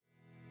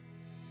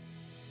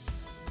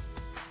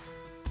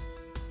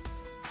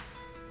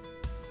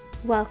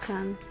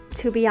Welcome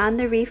to Beyond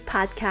the Reef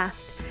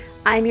podcast.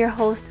 I'm your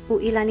host,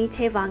 Uilani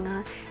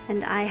Tevanga,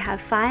 and I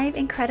have 5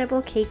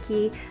 incredible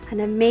keiki, an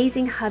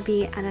amazing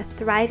hubby, and a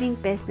thriving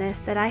business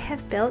that I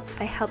have built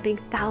by helping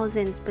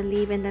thousands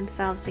believe in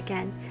themselves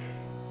again.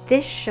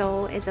 This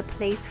show is a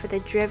place for the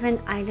driven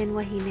island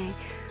wahine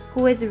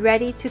who is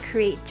ready to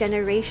create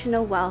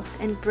generational wealth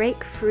and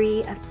break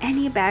free of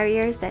any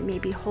barriers that may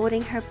be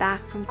holding her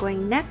back from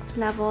going next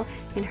level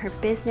in her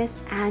business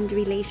and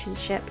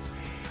relationships.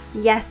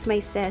 Yes, my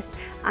sis,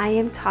 I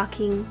am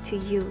talking to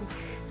you.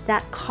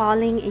 That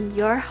calling in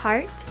your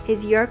heart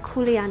is your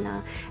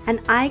kuleana,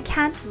 and I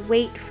can't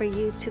wait for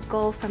you to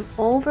go from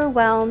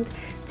overwhelmed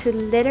to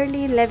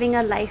literally living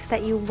a life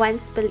that you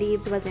once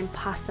believed was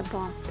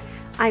impossible.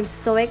 I'm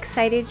so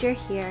excited you're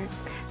here.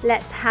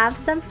 Let's have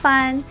some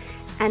fun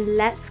and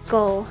let's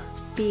go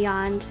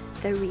beyond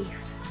the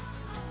reef.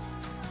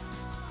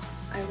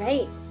 All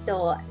right,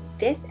 so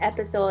this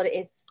episode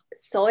is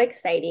so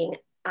exciting.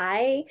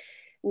 I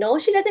know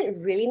she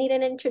doesn't really need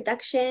an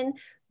introduction,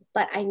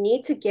 but I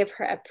need to give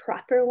her a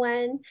proper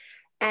one.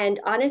 And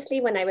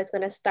honestly, when I was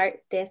going to start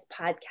this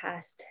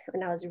podcast,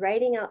 when I was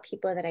writing out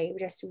people that I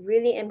just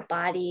really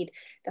embodied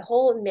the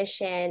whole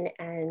mission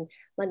and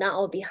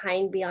mana'o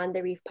behind Beyond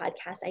the Reef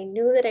podcast, I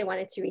knew that I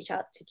wanted to reach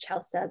out to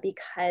Chelsea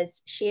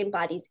because she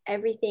embodies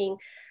everything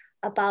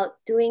about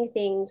doing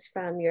things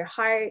from your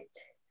heart,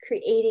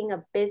 creating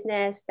a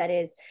business that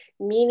is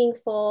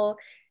meaningful,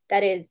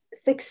 that is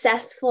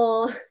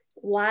successful,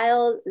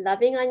 while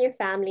loving on your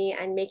family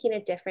and making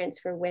a difference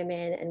for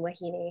women and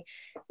wahine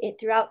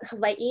throughout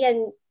Hawaii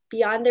and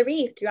beyond the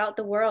reef, throughout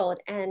the world.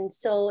 And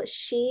so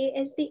she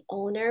is the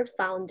owner,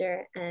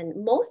 founder,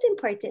 and most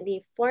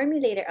importantly,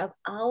 formulator of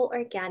Ao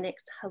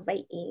Organics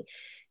Hawaii.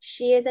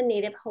 She is a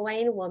native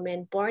Hawaiian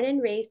woman born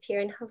and raised here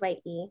in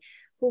Hawaii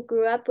who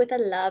grew up with a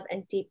love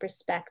and deep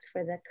respect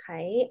for the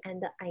kai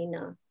and the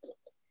aina.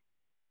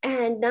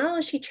 And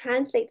now she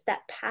translates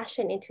that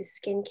passion into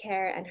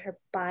skincare and her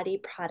body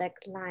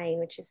product line,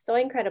 which is so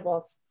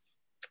incredible.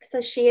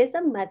 So she is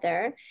a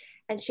mother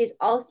and she's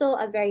also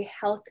a very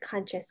health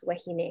conscious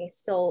wahine.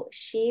 So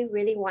she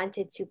really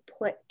wanted to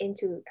put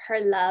into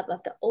her love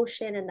of the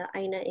ocean and the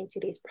aina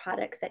into these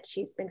products that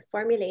she's been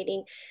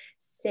formulating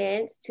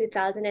since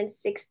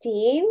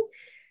 2016.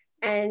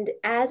 And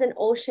as an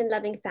ocean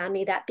loving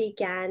family, that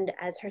began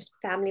as her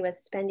family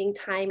was spending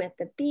time at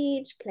the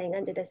beach, playing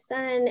under the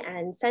sun,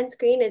 and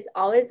sunscreen is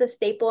always a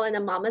staple in a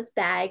mama's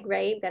bag,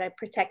 right? We've got to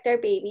protect our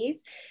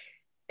babies.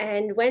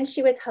 And when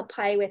she was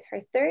hapai with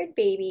her third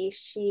baby,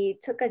 she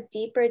took a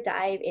deeper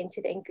dive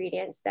into the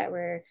ingredients that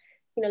were,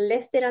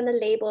 listed on the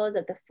labels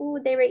of the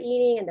food they were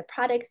eating and the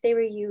products they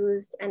were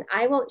used. And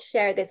I won't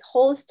share this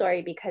whole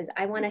story because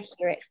I want to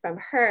hear it from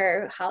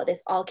her, how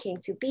this all came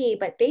to be.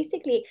 But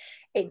basically,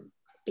 it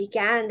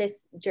began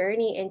this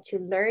journey into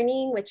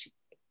learning, which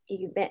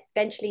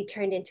eventually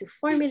turned into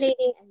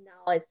formulating, and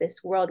now is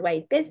this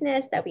worldwide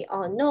business that we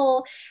all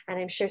know, and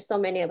I'm sure so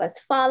many of us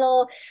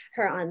follow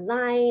her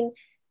online.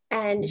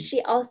 And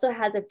she also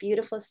has a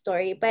beautiful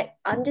story, but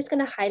I'm just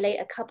going to highlight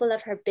a couple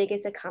of her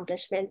biggest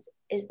accomplishments.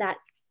 Is that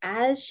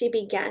as she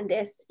began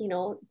this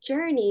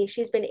journey,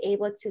 she's been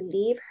able to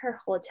leave her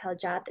hotel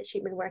job that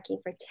she'd been working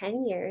for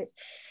 10 years,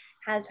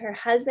 has her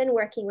husband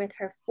working with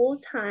her full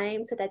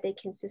time so that they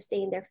can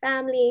sustain their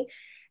family.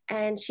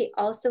 And she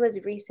also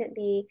was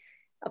recently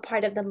a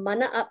part of the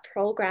Mana Up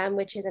program,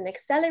 which is an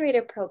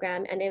accelerator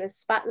program. And it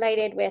was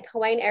spotlighted with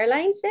Hawaiian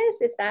Airlines,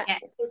 sis. Is that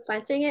who's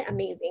sponsoring it?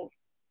 Amazing.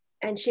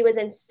 And she was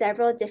in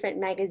several different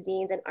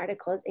magazines and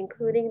articles,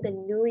 including the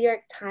New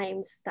York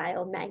Times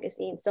Style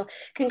magazine. So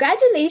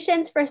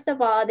congratulations, first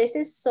of all. This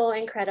is so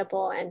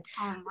incredible. And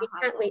we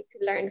can't wait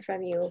to learn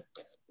from you.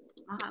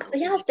 So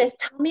yeah, sis,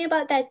 tell me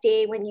about that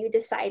day when you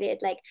decided,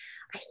 I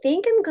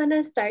think I'm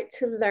gonna start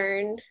to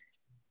learn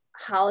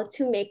how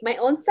to make my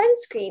own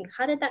sunscreen.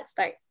 How did that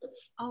start?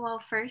 Oh,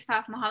 well, first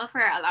off, mahalo for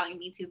allowing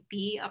me to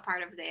be a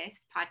part of this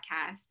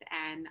podcast.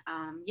 And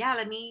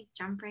let me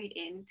jump right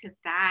into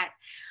that.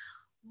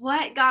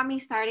 What got me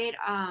started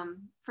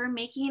for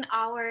making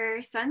our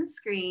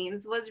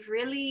sunscreens was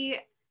really,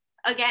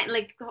 again,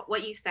 like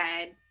what you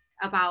said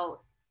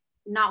about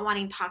not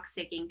wanting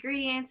toxic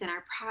ingredients in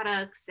our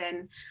products,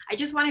 and I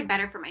just wanted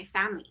better for my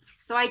family.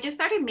 So I just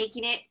started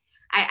making it.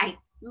 I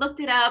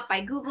looked it up,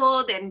 I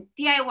Googled and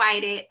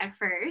DIY'd it at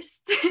first.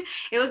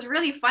 It was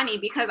really funny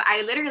because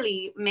I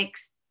literally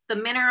mixed the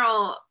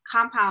mineral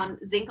compound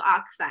zinc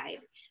oxide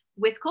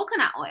with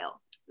coconut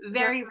oil.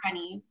 Very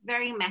runny,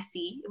 very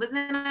messy. It was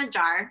in a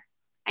jar.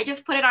 I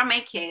just put it on my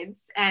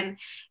kids and,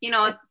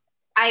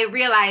 I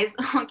realized,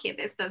 okay,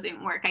 this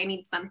doesn't work. I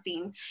need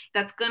something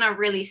that's going to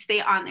really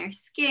stay on their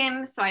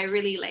skin. So I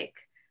really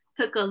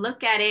took a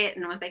look at it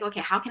and was like,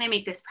 okay, how can I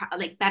make this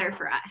better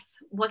for us?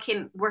 What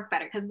can work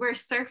better? Because we're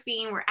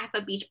surfing, we're at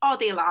the beach all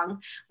day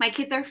long. My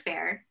kids are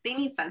fair. They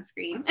need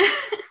sunscreen.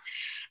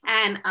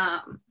 And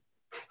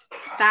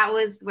that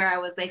was where I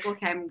was like,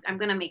 okay, I'm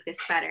going to make this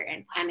better.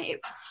 And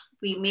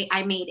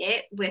I made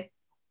it with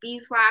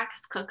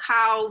beeswax,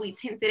 cacao. We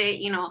tinted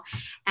it,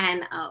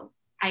 and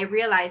I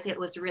realized it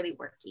was really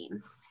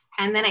working.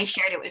 And then I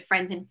shared it with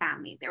friends and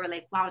family. They were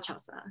like, wow,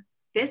 Chelsea,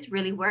 this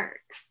really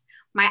works.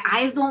 My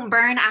eyes don't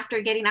burn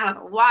after getting out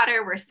of the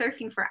water. We're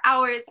surfing for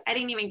hours. I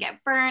didn't even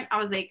get burnt.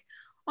 I was like,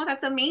 oh,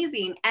 that's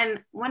amazing. And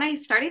when I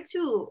started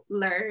to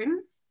learn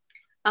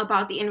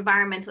about the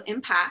environmental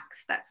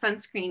impacts that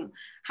sunscreen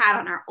had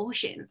on our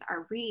oceans,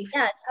 our reefs.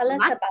 Yeah, tell us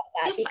not about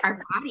that, just our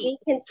because body. we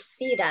can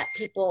see that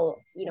people,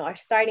 you know, are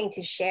starting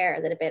to share a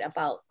little bit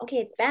about, okay,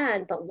 it's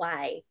banned, but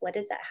why? What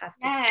does that have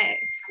to? Yes.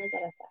 How does that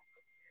affect?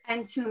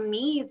 And to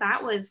me,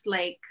 that was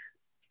like,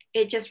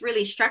 it just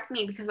really struck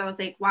me because I was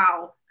like,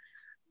 wow,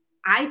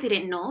 I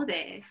didn't know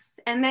this.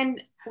 And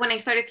then when I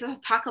started to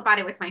talk about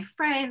it with my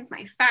friends,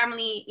 my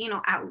family, you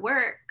know, at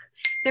work,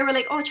 they were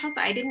like, oh, Chelsea,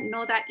 I didn't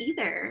know that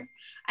either.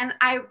 And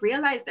I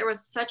realized there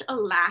was such a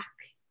lack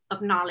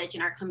of knowledge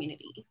in our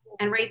community.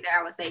 And right there,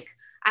 I was like,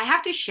 I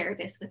have to share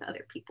this with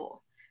other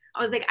people.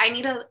 I was like, I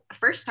need to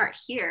first start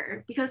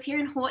here, because here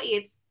in Hawaii,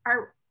 it's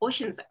our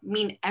oceans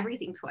mean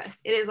everything to us.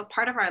 It is a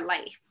part of our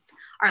life,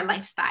 our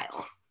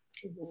lifestyle.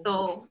 Mm-hmm.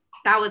 So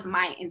that was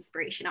my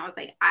inspiration. I was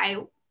like, I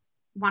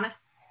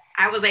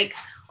was like,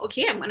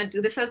 okay, I'm gonna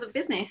do this as a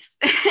business.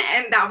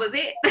 And that was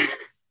it.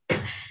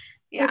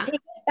 Yeah. So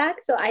take us back.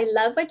 So I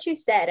love what you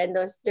said. And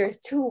there's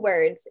two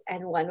words,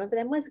 and one of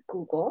them was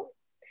Google,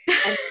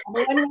 and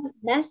the other one was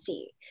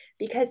messy.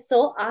 Because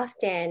so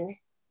often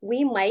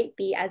we might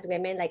be, as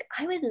women, like,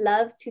 I would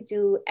love to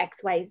do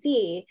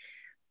XYZ,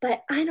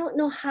 but I don't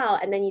know how.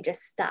 And then you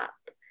just stop.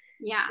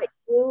 Yeah. Like,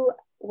 you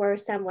were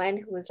someone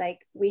who was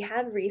like, we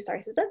have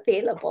resources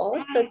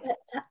available. So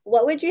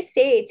what would you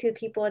say to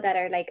people that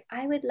are like,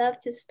 I would love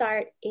to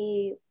start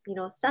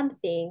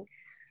something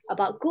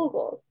about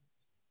Google?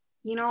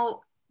 You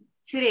know,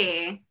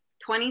 today,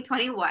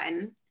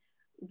 2021,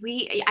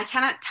 I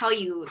cannot tell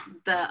you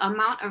the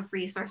amount of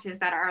resources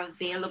that are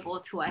available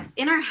to us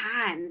in our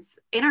hands,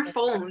 in our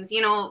phones.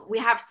 You know, we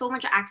have so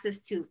much access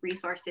to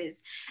resources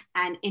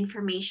and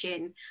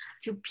information,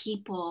 to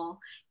people,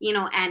 you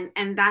know,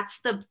 and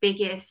that's the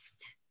biggest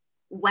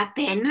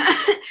weapon,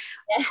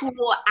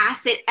 tool,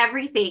 asset,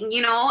 everything,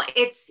 you know,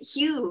 it's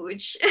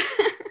huge.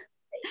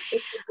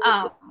 It's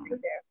a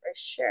for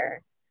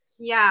sure.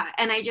 Yeah.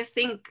 And I just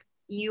think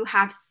you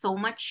have so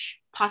much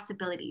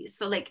possibilities.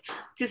 So like,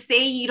 to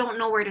say you don't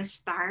know where to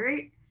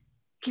start,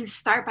 can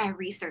start by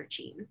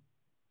researching.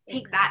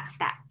 Take that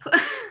step.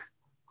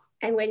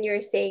 And when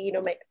you're saying, you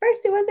know,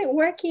 first it wasn't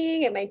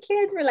working and my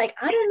kids were like,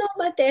 I don't know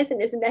about this, and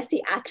this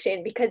messy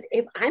action, because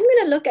if I'm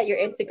going to look at your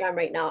Instagram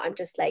right now, I'm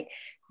just like,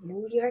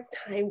 New York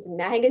Times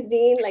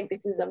Magazine, like,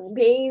 this is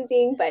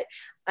amazing. But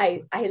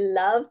I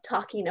love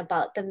talking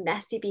about the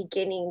messy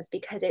beginnings,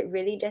 because it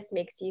really just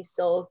makes you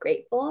so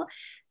grateful.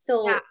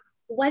 So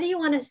what do you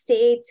want to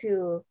say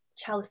to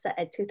Chelsea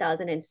at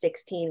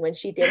 2016 when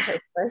she did her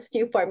first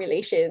few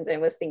formulations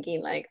and was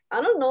thinking like, I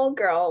don't know,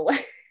 girl.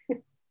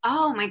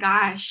 Oh my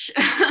gosh.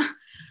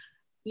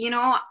 You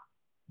know,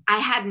 I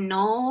had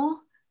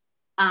no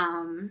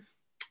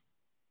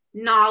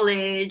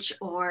knowledge,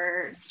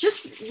 or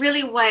just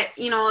really what,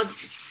 you know,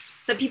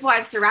 the people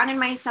I've surrounded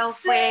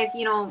myself with,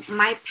 you know,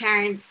 my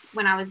parents,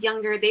 when I was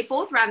younger, they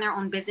both ran their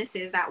own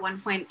businesses at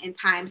one point in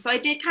time. So I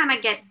did kind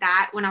of get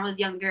that when I was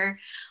younger.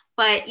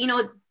 But, you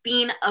know,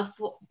 being a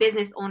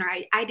business owner,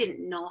 I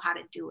didn't know how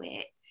to do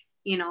it.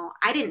 You know,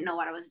 I didn't know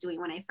what I was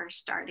doing when I first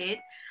started.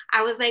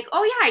 I was like,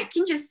 oh yeah, I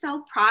can just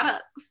sell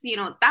products. You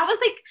know, that was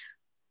like,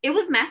 it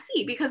was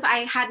messy because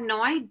I had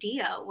no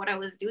idea what I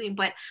was doing.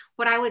 But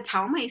what I would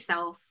tell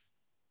myself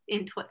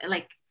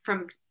like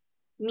from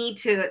me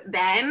to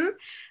then,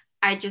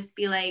 I'd just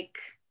be like,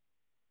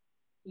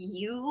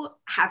 you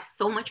have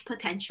so much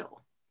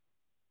potential.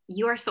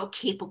 You are so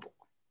capable.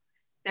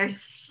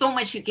 There's so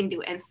much you can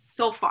do, and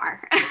so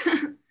far.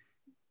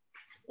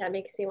 That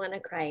makes me want to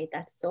cry.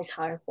 That's so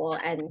powerful.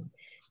 And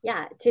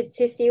yeah, to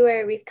see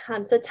where we've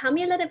come. So tell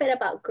me a little bit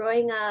about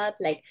growing up.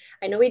 Like,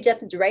 I know we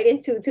jumped right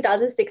into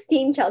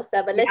 2016, Chelsea,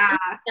 but let's take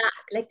it back.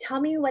 Like, tell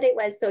me what it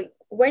was. So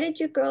where did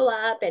you grow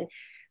up, and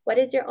what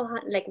is your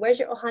ohana, like, where's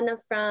your ohana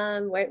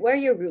from? Where are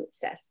your roots,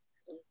 sis?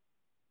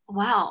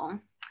 Well,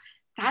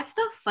 that's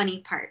the funny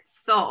part.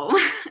 So,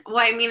 well,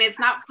 I mean, it's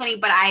not funny,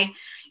 but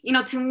you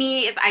know, to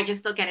me, I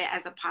just look at it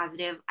as a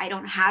positive. I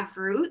don't have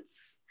roots.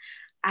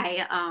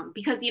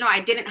 Because, you know, I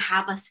didn't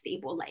have a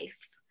stable life.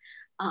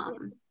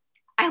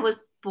 I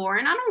was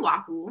born on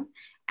Oahu,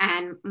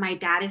 and my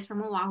dad is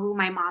from Oahu.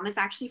 My mom is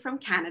actually from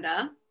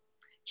Canada.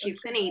 She's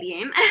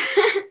Canadian.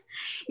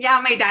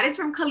 Yeah, my dad is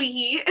from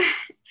Kalihi.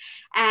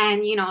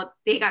 And, you know,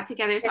 they got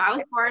together. So I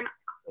was born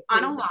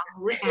on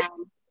Oahu,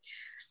 and,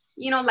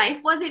 you know,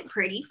 life wasn't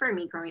pretty for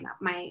me growing up.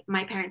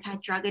 My parents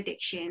had drug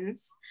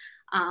addictions.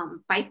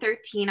 By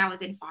 13, I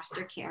was in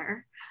foster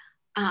care.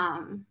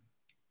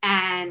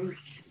 And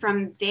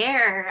from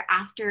there,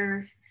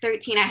 after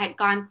 13, I had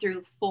gone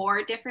through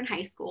 4 different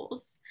high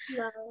schools.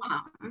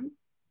 Wow.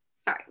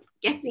 Sorry,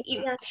 gets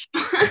emotional.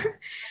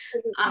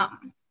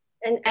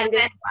 And then,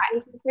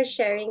 thank you for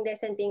sharing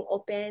this and being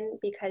open,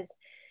 because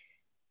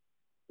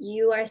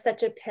you are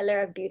such a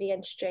pillar of beauty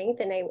and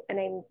strength. And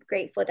I'm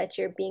grateful that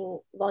you're being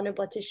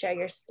vulnerable to share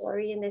your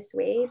story in this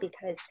way,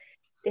 because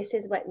this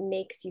is what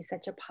makes you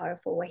such a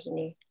powerful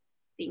wahine.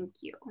 Thank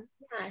you.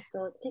 Yeah,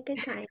 so take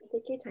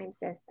your time,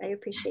 sis. I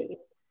appreciate you.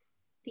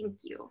 Thank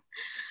you.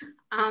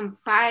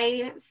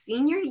 By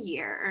senior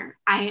year,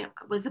 I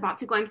was about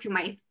to go into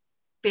my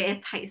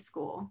 5th high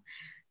school,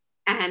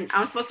 and I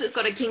was supposed to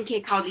go to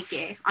Kinke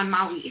Kaulike on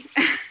Maui.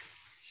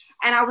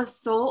 And I was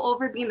so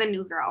over being the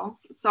new girl.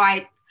 So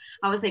I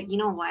was like, you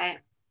know what?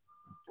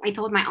 I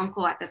told my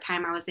uncle at the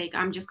time, I was like,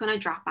 I'm just gonna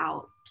drop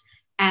out.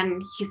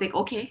 And he's like,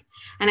 okay.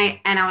 And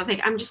I was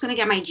like, I'm just gonna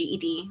get my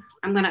GED.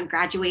 I'm gonna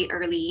graduate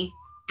early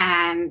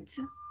and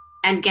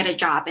get a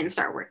job and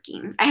start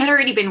working. I had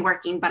already been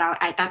working, but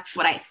that's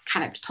what I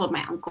kind of told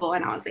my uncle.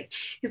 And I was like,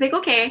 he's like,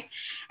 okay.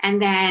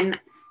 And then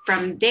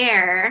from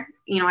there,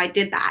 I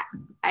did that.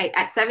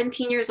 At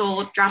 17 years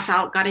old, dropped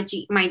out, got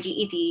my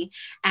GED,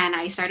 and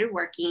I started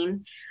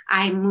working.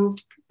 I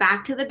moved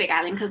back to the Big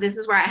Island because this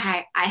is where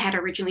I had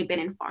originally been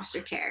in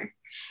foster care.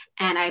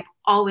 And I've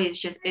always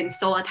just been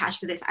so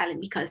attached to this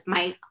island because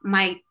my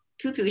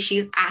tutu,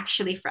 she's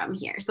actually from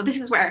here. So this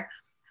is where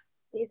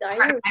these are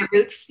part of my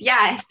roots.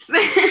 Yes.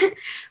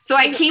 So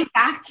I came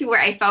back to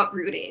where I felt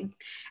rooted,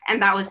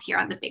 and that was here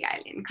on the Big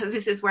Island because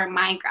this is where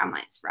my grandma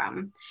is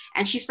from,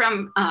 and she's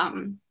from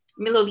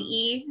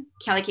Miloli'i,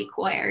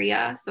 Kealakekua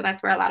area. So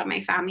that's where a lot of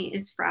my family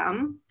is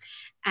from.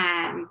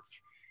 And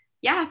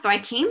yeah, so I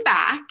came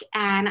back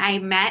and I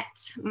met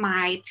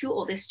my 2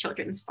 oldest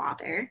children's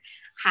father,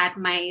 had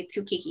my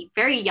 2 keiki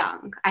very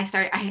young.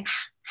 I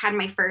had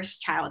my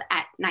first child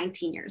at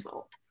 19 years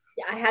old.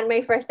 Yeah, I had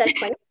my first at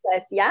 20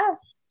 plus. Yeah.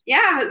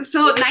 Yeah,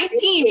 so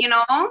 19,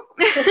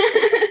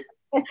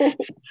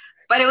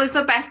 But it was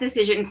the best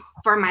decision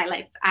for my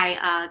life.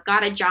 I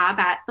got a job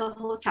at the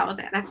hotels.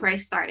 That's where I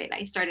started.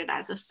 I started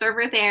as a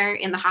server there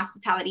in the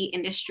hospitality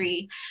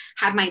industry,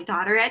 had my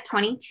daughter at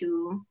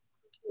 22,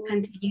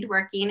 continued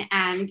working.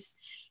 And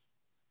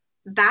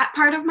that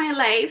part of my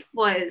life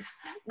was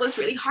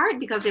really hard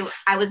because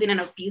I was in an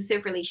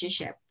abusive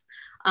relationship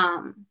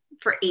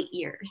for 8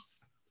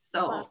 years.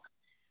 So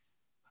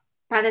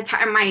by the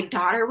time my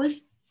daughter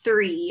was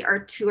 3 or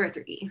 2 or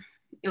 3,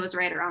 it was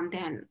right around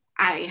then,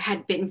 I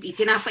had been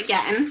beaten up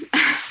again.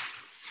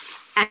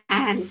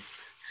 And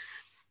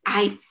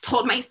I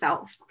told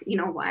myself, you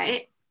know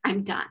what?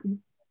 I'm done.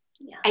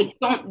 Yeah. I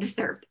don't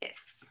deserve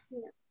this.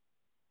 Yeah.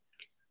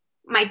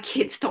 My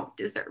kids don't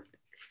deserve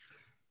this.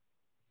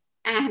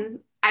 And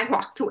I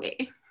walked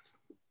away.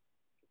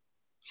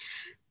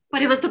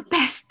 But it was the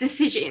best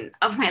decision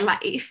of my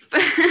life.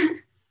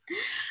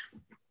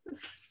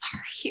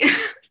 Sorry.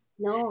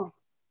 No,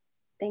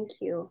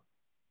 thank you.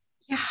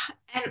 Yeah,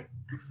 and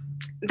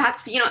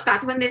that's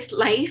when this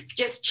life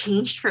just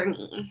changed for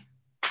me.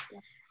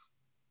 Yeah.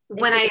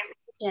 When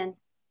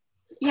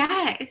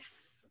yes.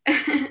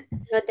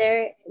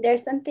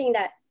 There's something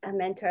that a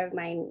mentor of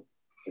mine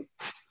a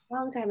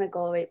long time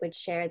ago would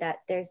share,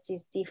 that there's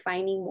these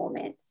defining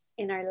moments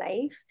in our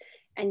life,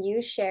 and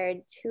you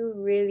shared 2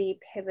 really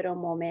pivotal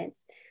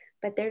moments,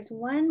 but there's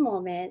one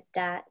moment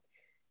that,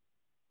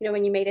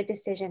 when you made a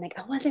decision, like,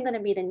 I wasn't going to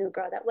be the new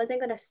girl, that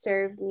wasn't going to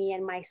serve me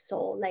and my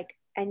soul, like,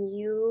 and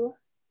you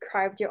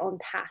carved your own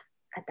path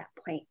at that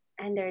point.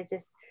 And there's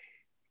this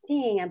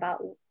thing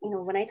about,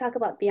 when I talk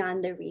about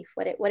Beyond the Reef,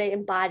 what it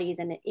embodies,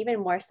 and even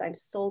more so, I'm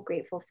so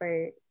grateful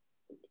for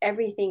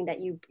everything that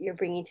you're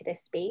bringing to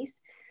this space,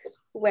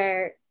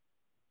 where,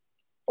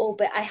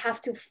 but I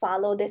have to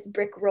follow this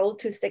brick road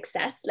to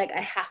success. Like, I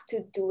have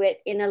to do it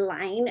in a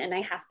line and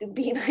I have to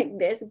be like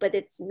this, but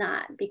it's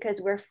not, because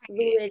we're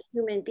fluid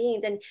human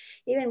beings. And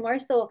even more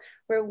so,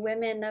 we're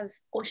women of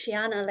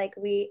Oceania. Like,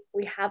 we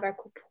have our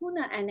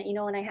kupuna, and,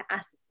 when I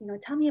asked,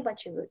 tell me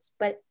about your roots,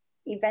 but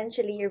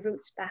eventually your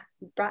roots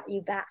brought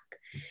you back.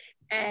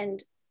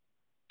 And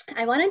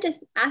I want to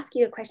just ask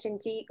you a question,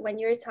 Dee, when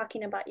you're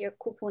talking about your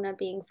kupuna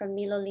being from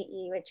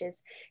Miloli'i, which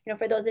is,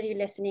 for those of you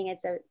listening,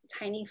 it's a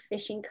tiny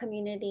fishing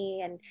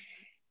community, and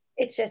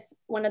it's just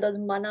one of those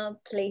mana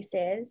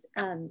places.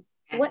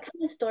 What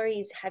kind of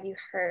stories have you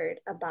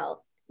heard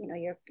about,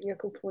 your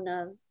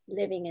kupuna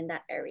living in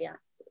that area?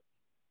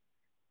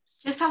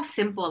 Just how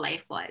simple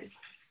life was,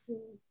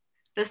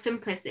 the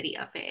simplicity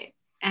of it.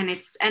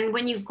 And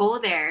when you go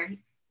there,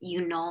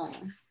 you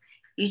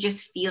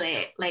just feel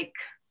it, like,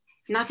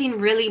 nothing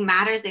really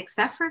matters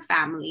except for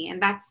family.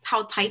 And that's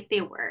how tight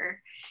they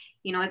were,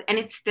 and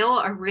it's still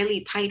a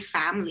really tight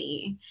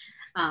family.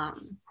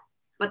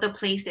 But the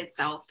place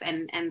itself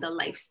and the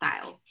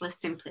lifestyle was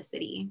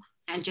simplicity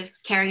and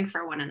just caring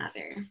for one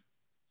another.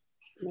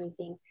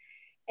 Amazing.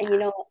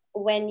 And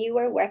when you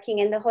were working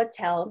in the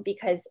hotel,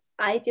 because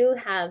I do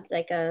have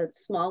like a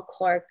small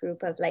core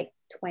group of like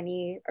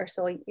 20 or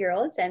so year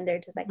olds, and they're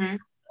just like, I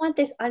want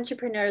this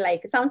entrepreneur,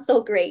 like, it sounds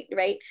so great,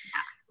 right?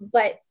 Yeah.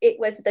 But it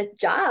was the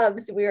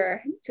jobs we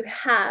were to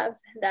have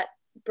that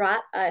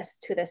brought us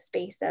to the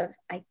space of,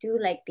 I do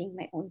like being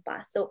my own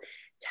boss. So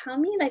tell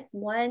me, like,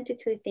 1 to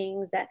 2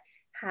 things that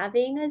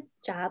having a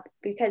job,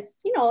 because,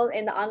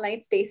 in the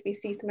online space, we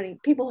see so many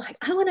people like,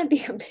 I want to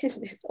be a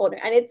business owner,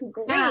 and it's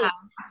great. Yeah.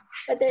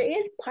 But there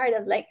is part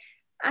of like,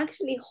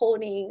 actually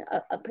holding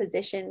a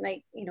position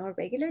like, you know, a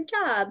regular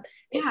job.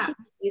 It Yeah.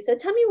 teaches you. So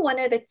tell me one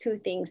or the two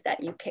things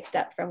that you picked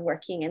up from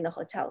working in the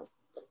hotels.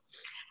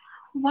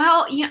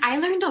 Well, I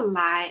learned a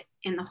lot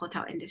in the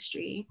hotel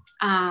industry.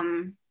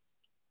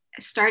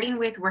 Starting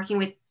with working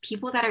with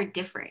people that are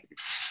different,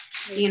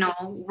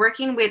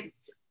 working with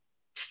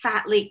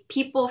like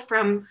people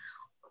from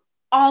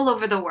all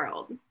over the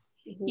world,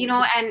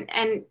 Mm-hmm.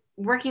 and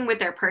working with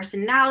their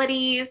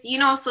personalities,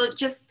 so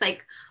just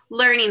like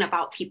learning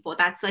about people,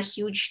 that's a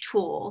huge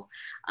tool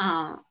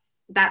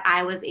that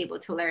I was able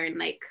to learn,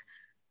 like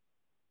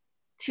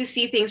to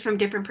see things from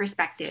different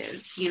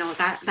perspectives,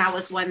 that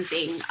was one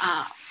thing.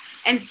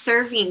 And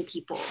serving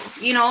people,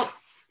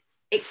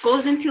 it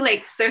goes into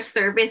like the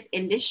service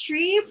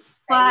industry,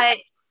 Right. but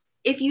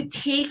if you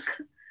take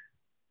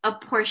a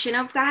portion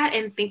of that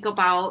and think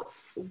about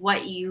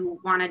what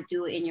you want to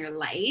do in your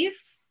life,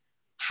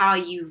 how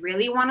you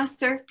really want to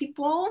serve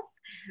people,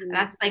 Mm-hmm.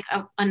 that's like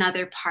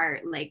another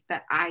part like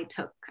that I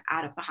took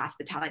out of the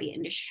hospitality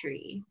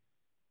industry,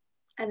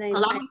 And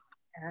along I with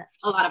that.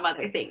 a lot of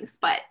other things,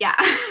 but yeah.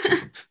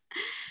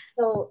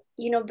 So,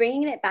 you know,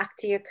 bringing it back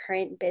to your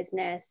current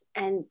business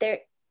and there,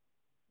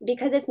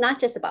 because it's not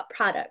just about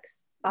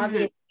products. Mhm.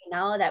 Obviously,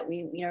 now that we,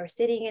 you know, are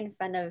sitting in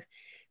front of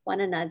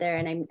one another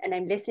and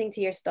I'm listening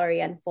to your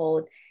story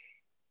unfold,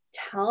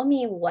 tell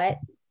me what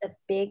the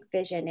big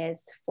vision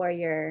is for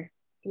your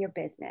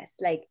business.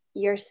 Like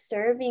you're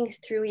serving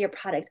through your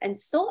products. And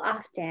so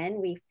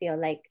often we feel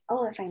like,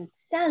 oh, if I'm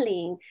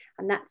selling,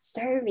 I'm not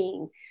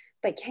serving.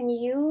 But can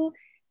you,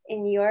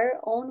 in your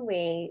own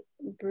way,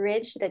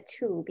 bridge the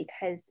two?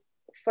 Because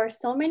for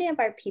so many of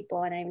our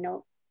people, and I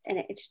know,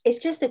 and it's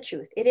just the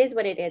truth. It is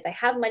what it is. I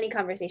have money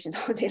conversations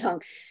all day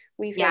long.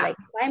 We feel Yeah. like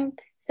if I'm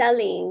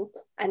selling,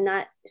 I'm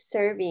not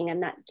serving, I'm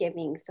not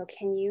giving. So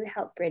can you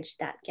help bridge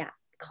that gap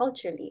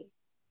culturally?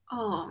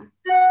 Oh,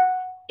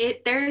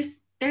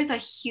 there's a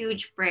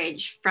huge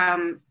bridge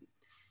from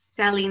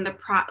selling the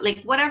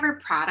like whatever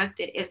product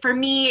it is. For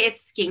me,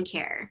 it's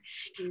skincare,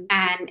 Mhm.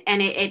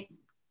 and it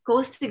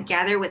goes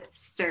together with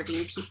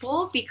serving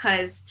people,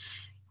 because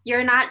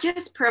you're not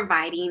just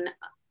providing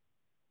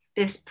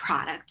this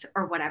product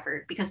or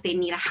whatever because they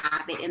need to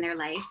have it in their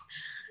life.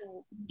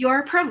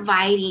 You're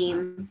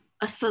providing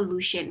a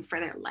solution for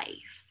their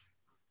life.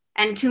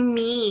 And to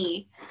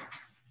me,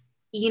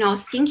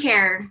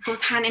 skincare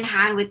goes hand in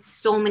hand with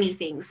so many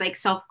things, like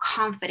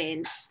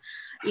self-confidence,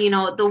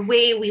 the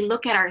way we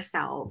look at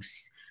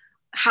ourselves,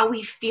 how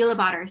we feel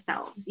about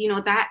ourselves,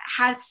 that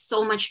has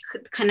so much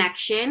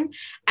connection.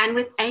 And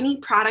with any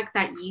product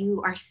that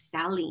you are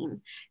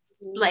selling,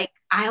 like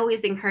I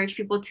always encourage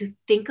people to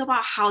think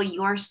about how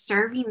you're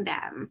serving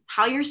them,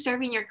 how you're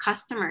serving your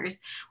customers.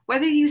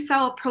 Whether you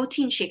sell a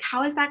protein shake,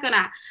 how is that going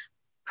to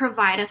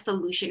provide a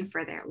solution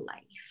for their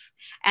life?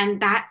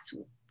 And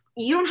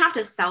you don't have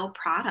to sell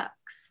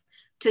products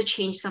to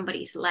change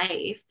somebody's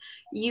life.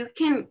 You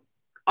can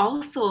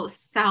also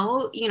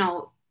sell,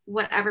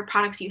 whatever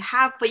products you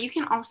have, but you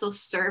can also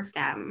serve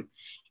them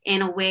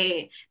in a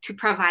way to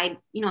provide,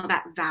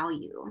 that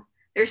value.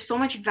 There's so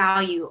much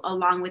value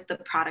along with the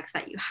products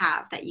that you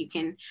have that you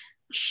can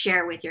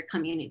share with your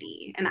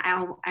community. And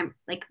I'm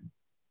like,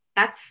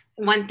 that's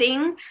one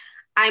thing.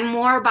 I'm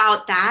more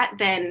about that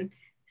than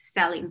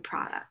selling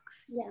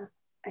products. Yeah,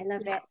 I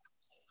love it.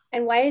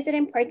 And why is it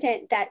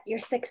important that you're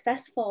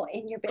successful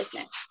in your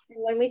business?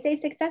 And when we say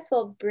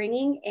successful,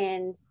 bringing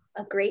in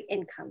a great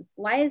income,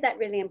 why is that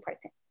really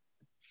important?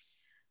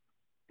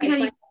 I just Because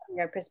want to know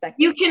your perspective.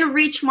 you can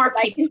reach more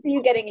I people. can see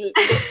you getting love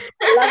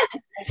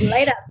it, like,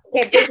 light up.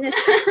 Okay, business.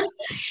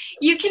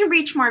 You can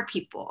reach more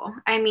people.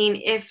 I mean,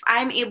 if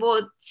I'm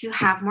able to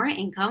have more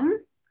income,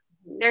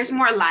 there's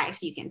more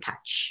lives you can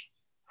touch.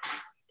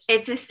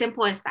 It's as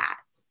simple as that.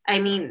 I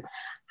mean,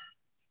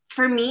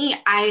 for me,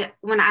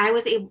 when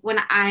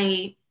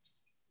I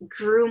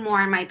grew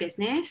more in my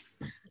business,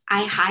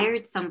 I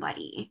hired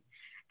somebody,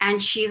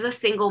 and she's a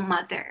single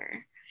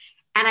mother,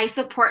 and I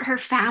support her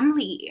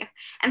family,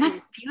 and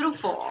that's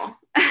beautiful.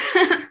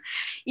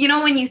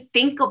 When you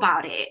think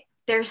about it,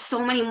 there's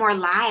so many more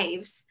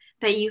lives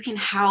that you can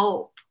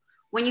help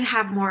when you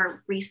have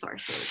more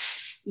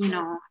resources,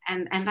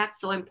 and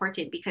that's so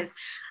important, because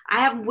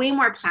I have way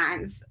more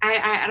plans.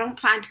 I don't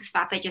plan to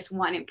stop at just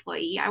one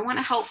employee. I want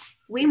to help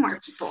way more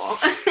people.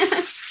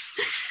 So,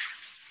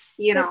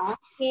 you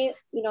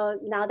know,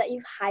 now that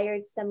you've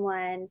hired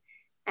someone,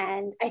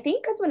 and I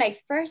think because when I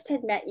first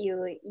had met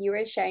you, you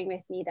were sharing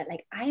with me that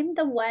like I'm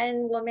the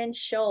one woman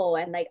show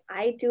and like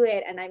I do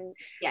it, and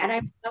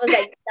Yes. I was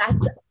like,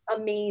 that's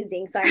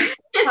amazing. So I'm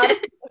so proud of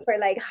you for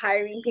like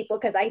hiring people,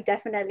 because I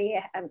definitely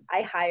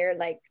I hire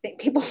like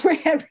people for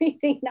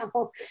everything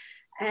now,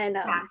 and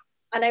Yeah.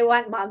 and I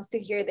want moms to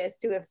hear this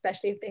too,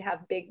 especially if they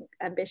have big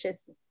ambitious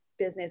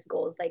business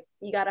goals. Like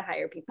you got to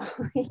hire people.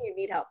 You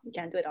need help. You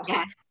can't do it all.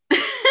 Yes.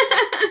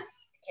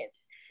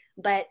 Kids.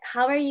 But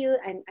how are you?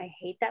 And I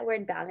hate that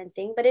word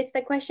balancing, but it's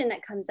the question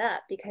that comes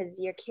up because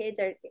your kids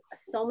are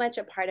so much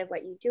a part of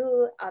what you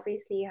do.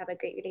 Obviously, you have a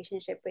great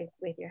relationship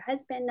with your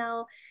husband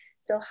now.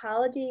 So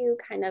how do you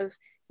kind of,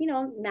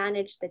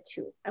 manage the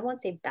two? I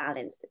won't say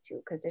balance the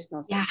two because there's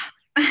no such.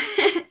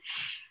 Yeah.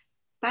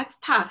 That's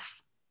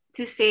tough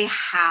to say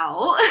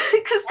how,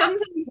 because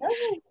sometimes,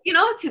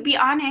 to be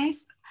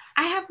honest,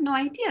 I have no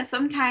idea.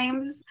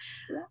 Sometimes,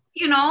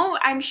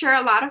 I'm sure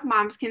a lot of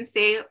moms can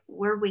say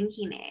we're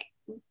winging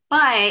it.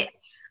 But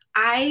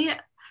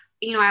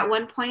at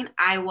one point,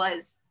 I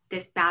was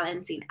this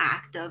balancing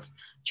act of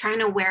trying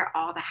to wear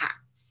all the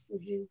hats.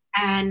 Mm-hmm.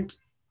 And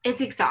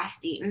it's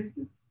exhausting.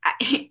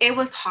 It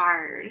was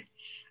hard.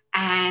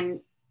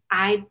 And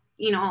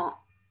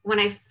when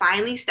I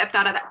finally stepped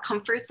out of that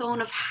comfort zone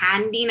of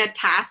handing a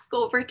task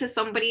over to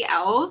somebody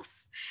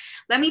else,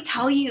 let me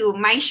tell you,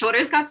 my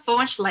shoulders got so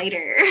much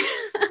lighter.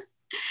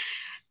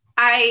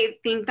 I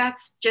think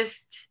that's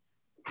just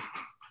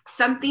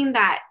something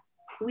that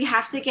we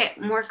have to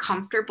get more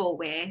comfortable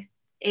with,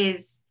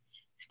 is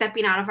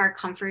stepping out of our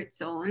comfort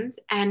zones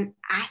and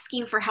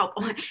asking for help.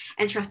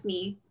 And trust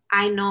me,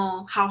 I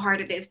know how hard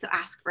it is to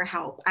ask for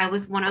help. I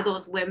was one of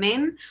those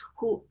women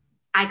who,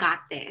 I got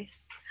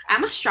this.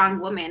 I'm a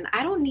strong woman.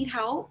 I don't need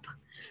help.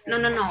 No.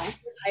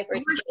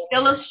 You're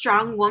still a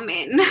strong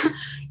woman,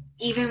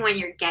 even when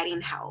you're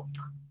getting help.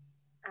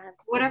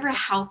 Absolutely. Whatever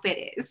help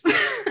it is.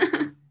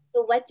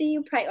 So what do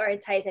you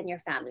prioritize in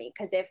your family?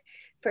 Because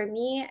for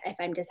me, if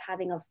I'm just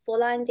having a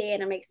full-on day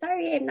and I'm like,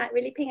 sorry, I'm not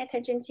really paying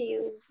attention to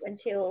you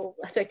until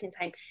a certain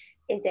time.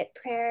 Is it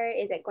prayer?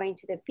 Is it going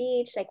to the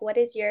beach? Like, what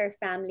is your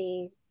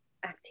family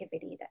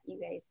activity that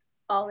you guys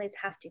always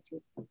have to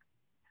do?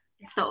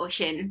 It's the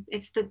ocean.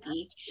 It's the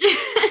beach.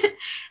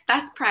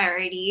 That's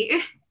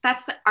priority.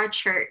 That's our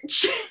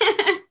church.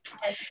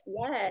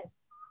 Yes.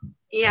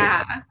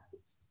 Yeah.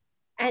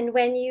 And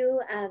when you,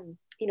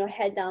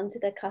 head down to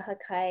the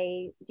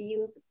Kahakai, do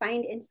you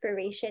find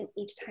inspiration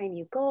each time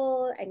you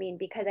go? I mean,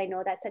 because I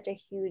know that's such a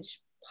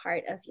huge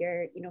part of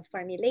your,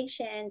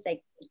 formulations.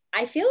 Like,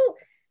 I feel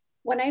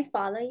when I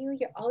follow you,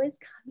 you're always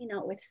coming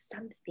out with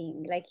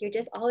something. Like, you're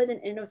just always an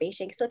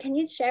innovation. So can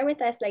you share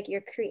with us, like,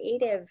 your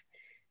creative,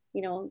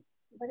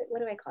 what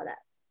do I call that?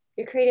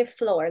 Your creative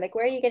flow, or like,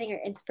 where are you getting your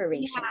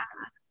inspiration?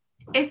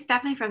 Yeah. It's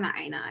definitely from the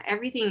Aina.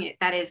 Everything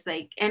that is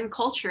like, and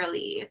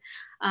culturally,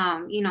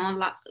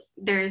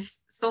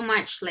 there's so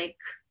much like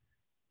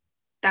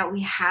that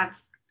we have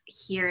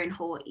here in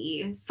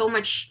Hawaii, so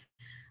much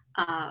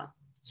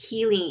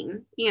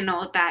healing,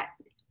 that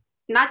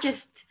not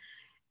just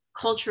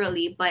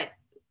culturally, but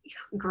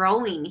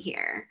growing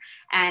here.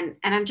 And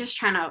I'm just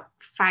trying to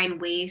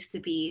find ways to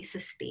be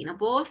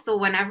sustainable. So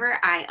whenever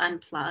I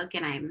unplug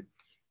and I'm,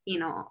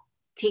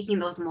 taking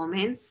those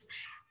moments,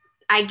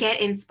 I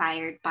get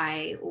inspired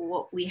by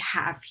what we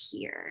have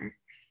here,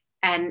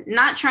 and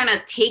not trying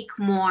to take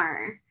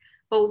more,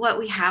 but what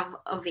we have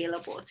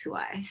available to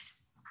us.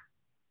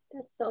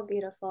 That's so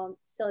beautiful.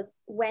 So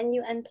when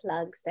you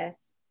unplug, sis,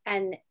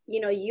 and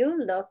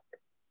you look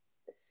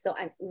so,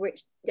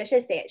 let's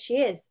just say it, she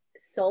is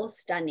so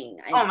stunning.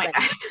 Oh my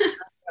God.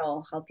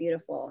 Oh, how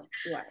beautiful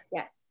you are.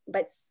 Yes.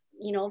 But,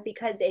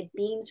 because it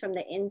beams from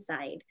the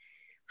inside,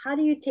 how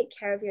do you take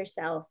care of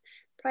yourself,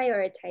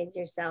 prioritize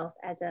yourself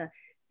as a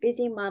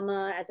busy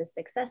mama, as a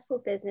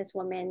successful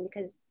businesswoman?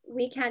 Because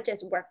we can't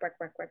just work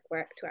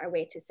to our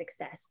way to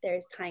success.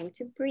 There's time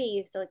to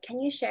breathe. So can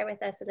you share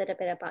with us a little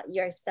bit about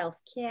your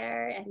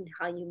self-care and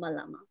how you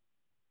malama?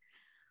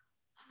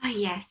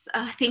 Yes.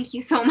 Thank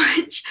you so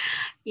much.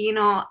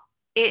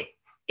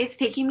 It's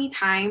taking me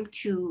time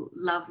to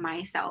love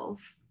myself,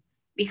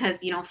 because,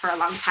 for a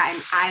long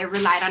time, I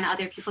relied on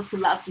other people to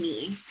love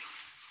me.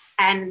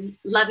 And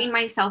loving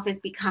myself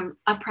has become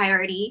a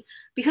priority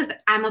because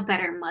I'm a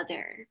better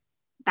mother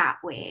that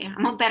way.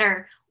 I'm a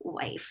better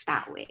wife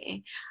that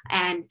way.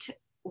 And,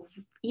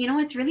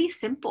 it's really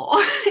simple.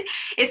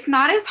 It's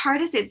not as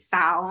hard as it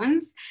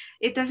sounds.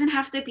 It doesn't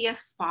have to be a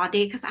spa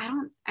day, because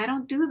I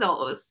don't do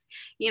those.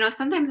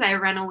 Sometimes I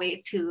run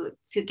away to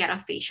get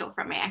a facial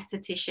from my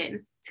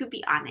esthetician, to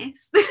be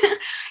honest.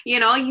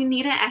 You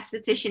need an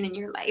esthetician in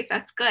your life.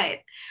 That's good.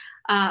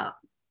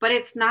 But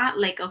it's not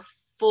like a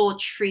full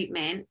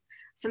treatment.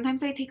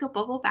 Sometimes I take a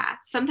bubble bath.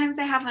 Sometimes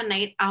I have a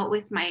night out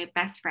with my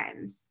best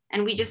friends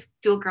and we just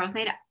do a girls'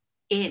 night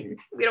in.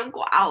 We don't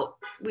go out.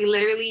 We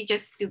literally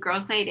just do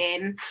girls' night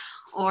in,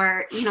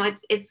 or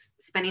it's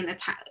spending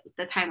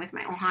the time with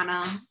my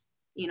ohana,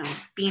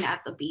 being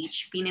at the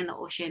beach, being in the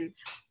ocean.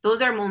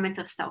 Those are moments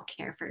of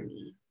self-care for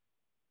me.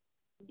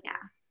 Yeah.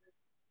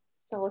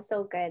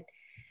 So good.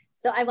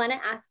 So I want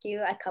to ask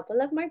you a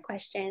couple of more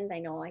questions. I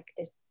know, like,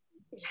 there's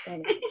so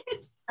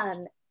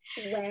many.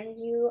 When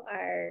you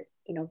are,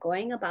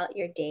 going about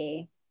your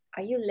day,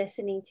 are you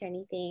listening to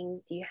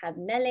anything? Do you have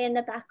mele in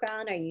the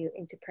background? Are you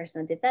into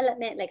personal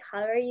development? Like,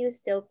 how are you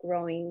still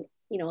growing,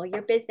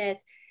 your business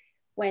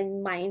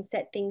when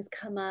mindset things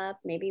come up,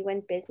 maybe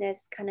when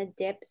business kind of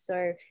dips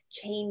or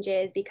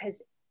changes?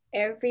 Because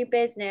every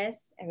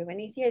business, everyone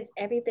needs to hear this,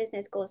 every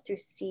business goes through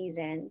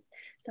seasons.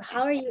 So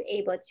how are you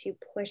able to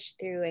push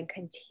through and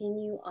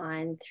continue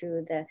on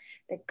through the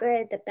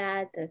good, the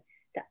bad, the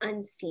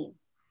unseen?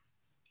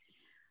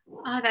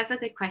 Oh, that's a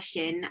good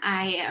question.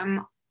 I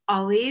am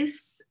always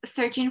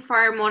searching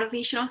for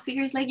motivational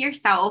speakers like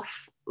yourself.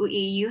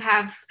 You've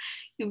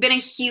been a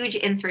huge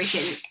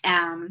inspiration,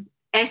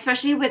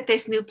 especially with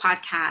this new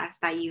podcast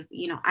that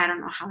I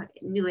don't know how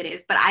new it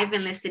is, but I've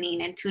been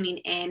listening and tuning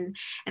in,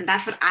 and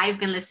that's what I've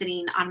been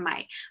listening on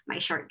my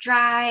short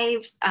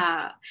drives.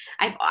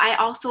 I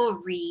also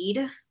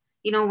read,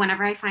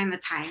 whenever I find the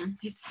time.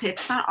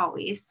 It's not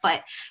always,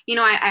 but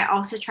I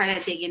also try to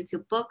dig into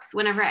books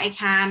whenever I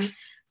can.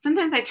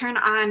 Sometimes I turn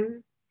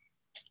on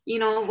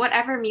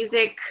whatever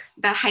music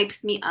that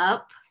hypes me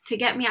up to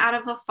get me out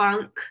of a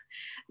funk,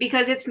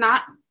 because it's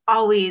not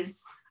always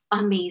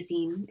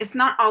amazing. It's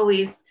not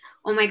always,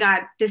 oh my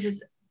God,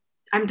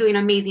 I'm doing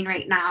amazing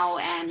right now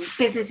and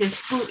business is,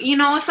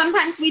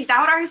 sometimes we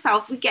doubt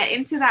ourselves. We get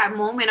into that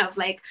moment of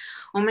like,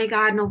 oh my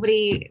God,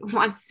 nobody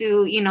wants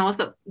to,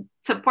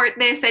 support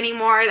this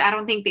anymore. I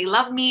don't think they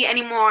love me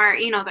anymore.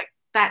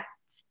 That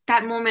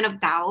moment of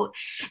doubt,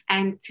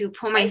 and to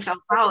pull myself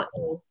out.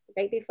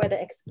 Right before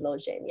the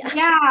explosion.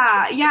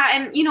 Yeah.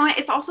 And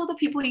it's also the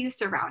people you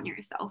surround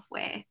yourself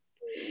with.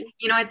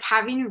 It's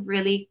having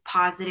really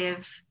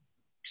positive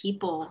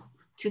people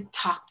to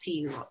talk to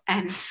you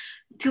and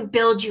to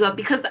build you up,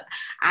 because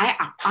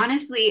I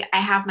honestly, I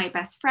have my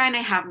best friend,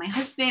 I have my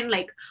husband.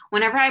 Like,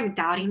 whenever I'm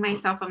doubting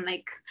myself, I'm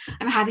like,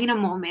 I'm having a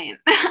moment.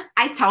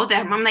 I tell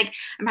them, I'm like,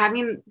 I'm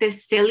having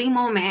this silly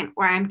moment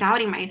where I'm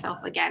doubting myself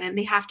again, and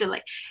they have to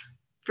like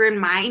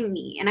remind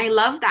me. And I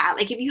love that.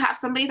 Like, if you have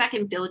somebody that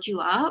can build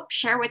you up,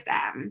 share with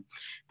them.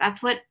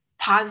 That's what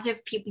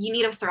positive people, you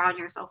need to surround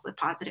yourself with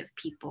positive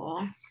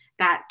people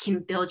that can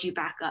build you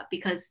back up,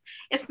 because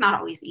it's not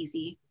always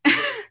easy.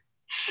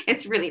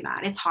 It's really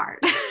not. It's hard.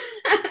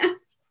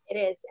 It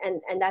is.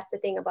 And that's the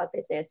thing about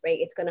business, right?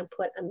 It's going to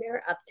put a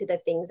mirror up to the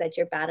things that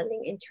you're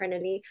battling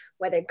internally,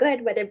 whether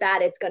good, whether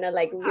bad. It's going to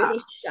like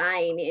really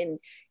shine in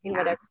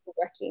whatever you're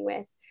working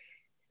with.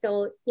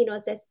 So,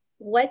 Sis,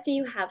 what do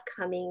you have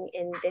coming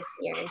in this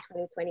year in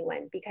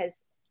 2021?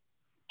 Because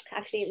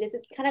actually, this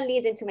kind of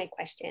leads into my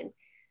question.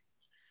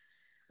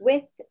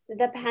 With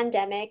the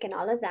pandemic and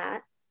all of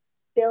that,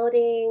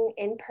 building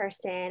in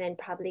person and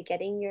probably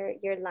getting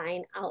your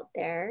line out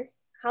there,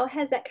 how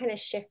has that kind of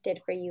shifted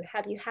for you?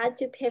 Have you had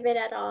to pivot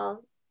at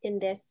all in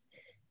this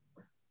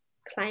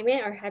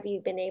climate, or have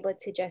you been able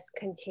to just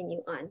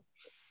continue on?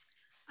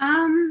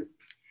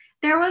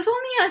 There was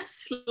only a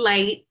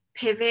slight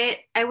pivot.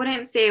 I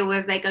wouldn't say it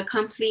was like a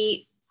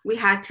complete, we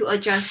had to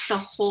adjust the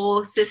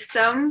whole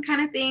system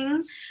kind of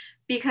thing,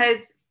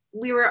 because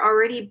we were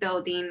already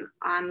building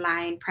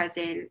online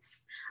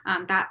presence.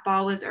 That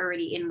ball was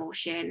already in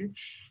motion,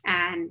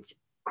 and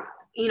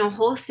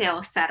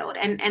wholesale settled,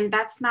 and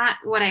that's not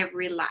what I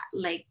realized.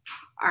 Like,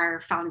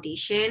 our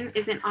foundation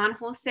isn't on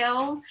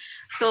wholesale,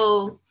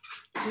 so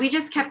we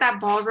just kept that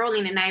ball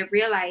rolling, and I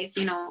realized,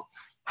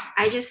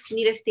 I just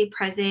need to stay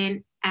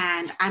present,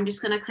 and I'm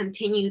just going to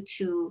continue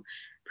to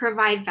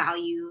provide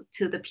value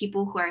to the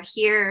people who are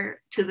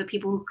here, to the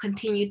people who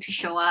continue to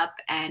show up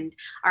and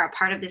are a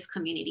part of this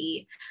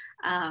community.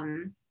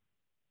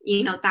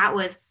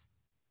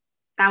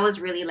 That was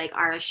really like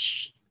our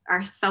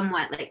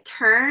somewhat like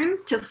turn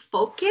to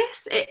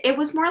focus. It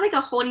was more like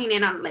a honing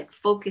in on like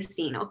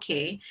focusing.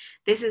 Okay,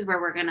 this is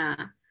where we're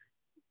gonna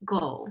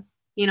go.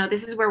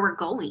 This is where we're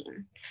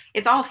going.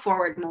 It's all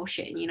forward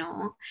motion,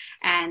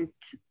 and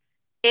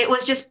it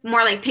was just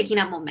more like picking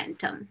up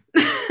momentum.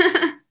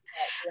 Yes,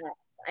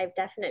 I've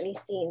definitely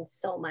seen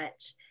so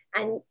much.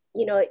 And,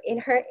 in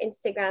her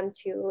Instagram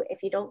too,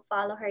 if you don't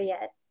follow her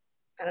yet,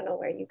 I don't know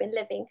where you've been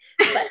living,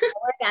 but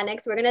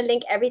Organics, we're going to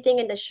link everything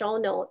in the show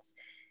notes.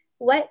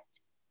 What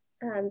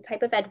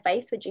type of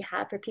advice would you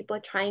have for people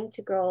trying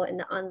to grow in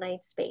the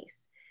online space?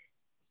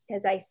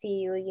 Because I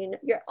see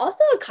you're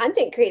also a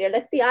content creator.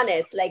 Let's be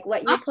honest. Like,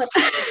 what you put,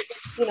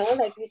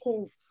 like you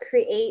can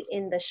create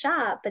in the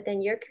shop, but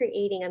then you're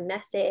creating a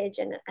message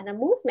and a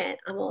movement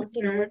almost.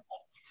 Mm-hmm. With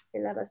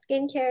your love of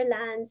skincare,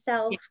 land,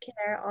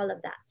 self-care, all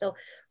of that. So,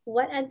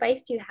 what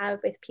advice do you have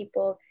with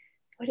people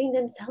putting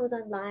themselves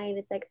online?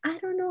 It's like, I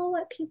don't know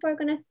what people are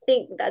gonna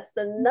think. That's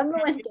the number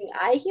one thing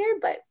I hear.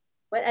 But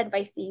what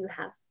advice do you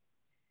have?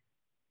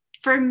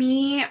 For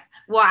me,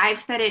 well,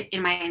 I've said it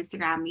in my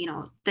Instagram,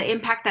 the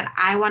impact that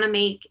I want to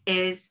make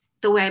is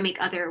the way I make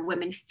other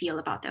women feel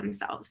about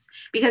themselves.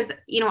 Because,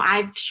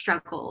 I've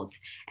struggled,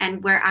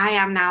 and where I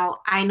am now,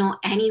 I know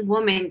any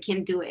woman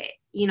can do it.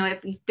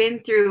 If you've been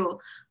through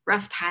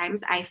rough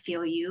times, I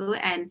feel you.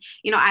 And,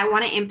 I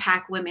want to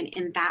impact women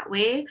in that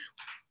way,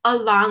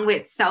 along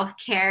with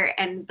self-care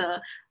and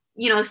the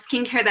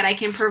skincare that I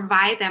can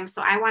provide them.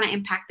 So I want to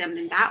impact them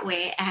in that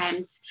way.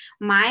 And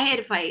my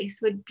advice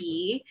would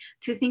be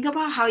to think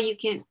about how you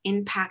can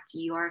impact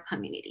your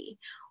community.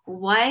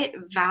 What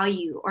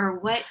value, or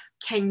what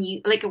can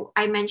you, like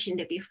I mentioned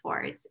it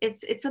before,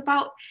 it's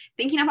about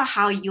thinking about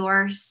how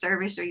your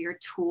service or your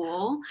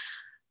tool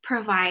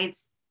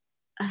provides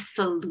a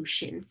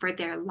solution for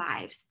their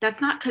lives.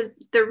 That's not, because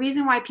the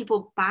reason why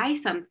people buy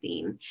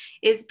something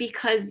is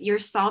because you're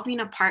solving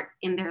a part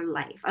in their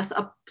life,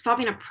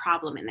 solving a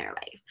problem in their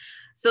life.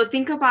 So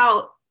think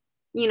about,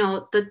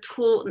 the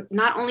tool,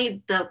 not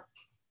only the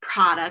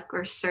product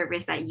or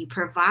service that you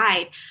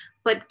provide,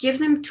 but give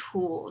them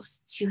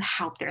tools to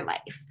help their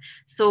life.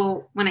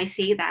 So when I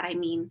say that, I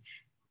mean,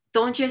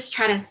 don't just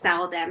try to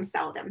sell them.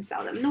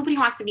 Nobody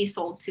wants to be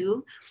sold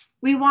to.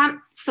 We want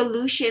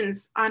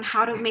solutions on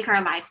how to make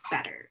our lives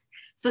better.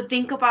 So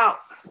think about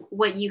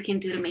what you can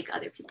do to make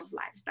other people's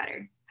lives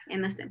better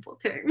in the simple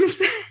terms.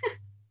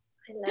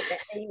 I love it.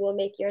 And you will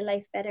make your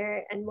life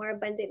better and more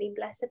abundantly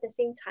blessed at the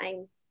same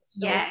time.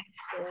 So Yes.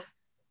 cool.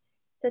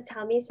 So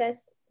tell me,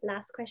 sis,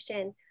 last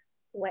question.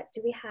 What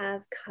do we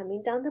have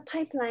coming down the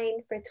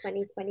pipeline for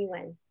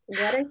 2021?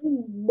 What are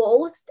you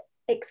most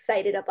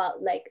excited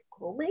about? Like,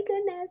 oh my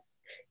goodness,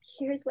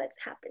 here's what's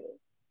happening.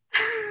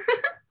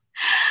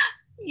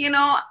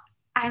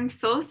 I'm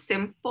so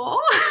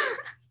simple.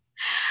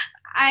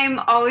 I'm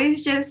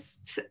always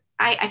just,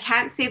 I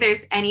can't say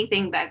there's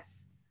anything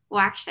that's,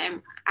 well,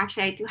 actually,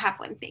 I do have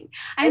one thing.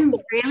 I'm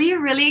really,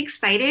 really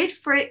excited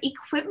for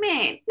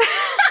equipment.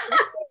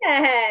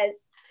 Yes.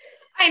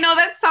 I know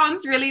that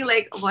sounds really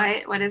like,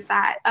 what is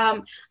that?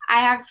 I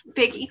have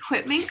big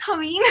equipment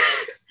coming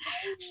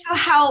to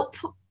help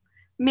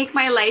make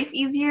my life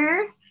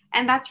easier.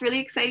 And that's really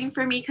exciting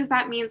for me because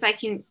that means I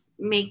can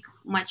make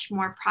much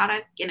more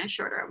product in a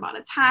shorter amount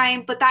of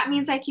time. But that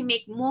means I can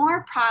make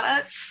more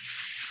products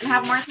and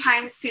have more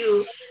time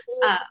to.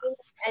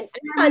 And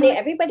honey,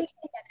 everybody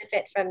can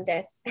benefit from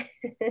this.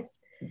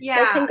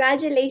 Yeah. So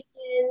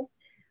congratulations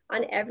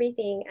on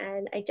everything.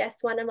 And I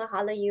just want to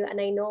mahalo you.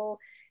 And I know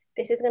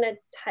this is going to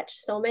touch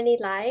so many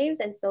lives.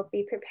 And so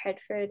be prepared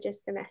for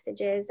just the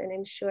messages. And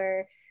I'm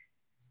sure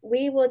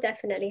we will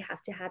definitely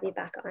have to have you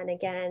back on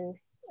again.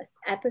 This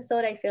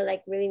episode, I feel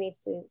like really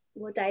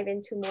we'll dive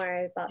into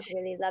more about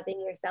really loving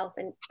yourself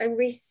and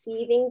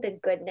receiving the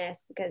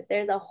goodness, because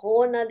there's a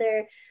whole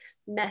nother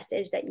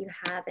message that you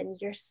have and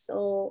you're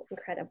so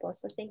incredible.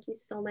 So thank you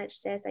so much,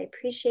 sis. I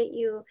appreciate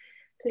you.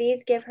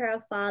 Please give her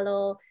a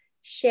follow.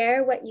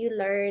 Share what you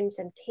learned,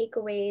 some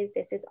takeaways.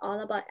 This is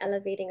all about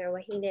elevating our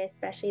wahine,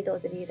 especially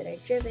those of you that are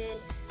driven,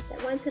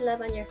 that want to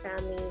love on your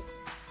families,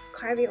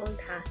 carve your own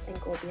path, and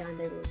go beyond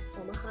the roof.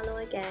 So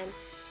mahalo again,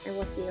 and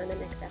we'll see you on the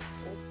next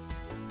episode.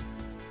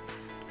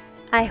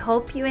 I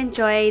hope you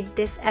enjoyed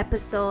this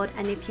episode,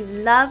 and if you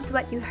loved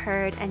what you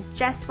heard and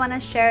just want to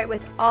share it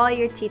with all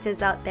your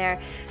titas out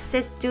there,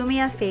 sis, do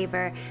me a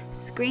favor,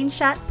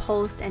 screenshot,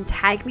 post, and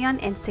tag me on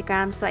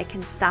Instagram so I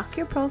can stalk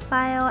your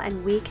profile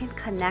and we can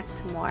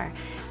connect more.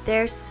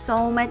 There's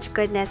so much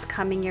goodness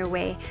coming your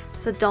way,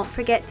 so don't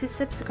forget to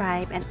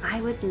subscribe, and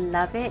I would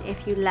love it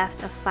if you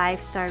left a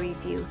 5-star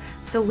review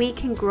so we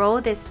can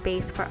grow this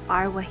space for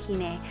our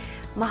wahine.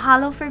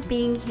 Mahalo for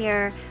being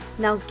here.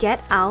 Now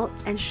get out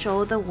and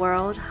show the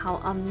world how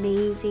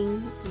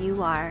amazing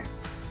you are.